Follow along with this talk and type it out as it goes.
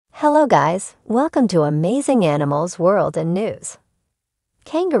Hello guys, welcome to Amazing Animals World and News.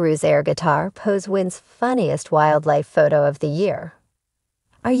 Kangaroo's air guitar pose wins funniest wildlife photo of the year.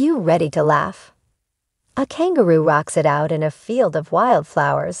 Are you ready to laugh? A kangaroo rocks it out in a field of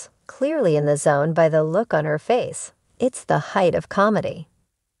wildflowers, clearly in the zone by the look on her face. It's the height of comedy.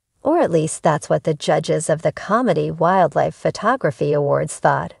 Or at least that's what the judges of the Comedy Wildlife Photography Awards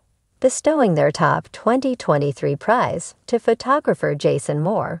thought, bestowing their top 2023 prize to photographer Jason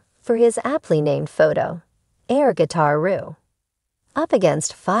Moore for his aptly named photo, Air Guitar-roo. Up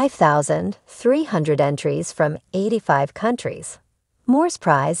against 5,300 entries from 85 countries, Moore's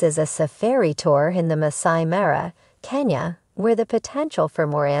prize is a safari tour in the Masai Mara, Kenya, where the potential for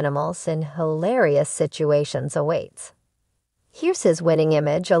more animals in hilarious situations awaits. Here's his winning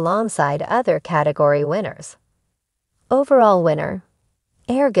image alongside other category winners. Overall winner,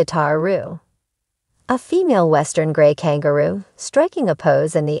 Air Guitar-roo. A female western gray kangaroo striking a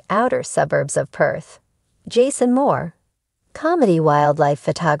pose in the outer suburbs of Perth. Jason Moore. Comedy Wildlife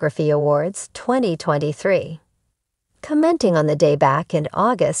Photography Awards 2023. Commenting on the day back in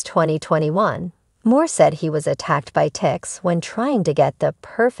August 2021, Moore said he was attacked by ticks when trying to get the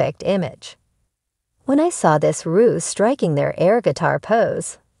perfect image. When I saw this roo striking their air guitar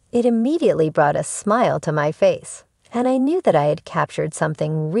pose, it immediately brought a smile to my face, and I knew that I had captured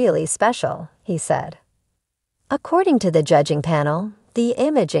something really special, he said. According to the judging panel, the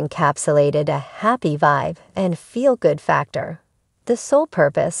image encapsulated a happy vibe and feel-good factor, the sole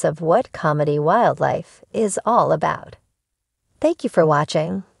purpose of what comedy wildlife is all about. Thank you for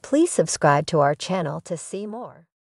watching. Please subscribe to our channel to see more.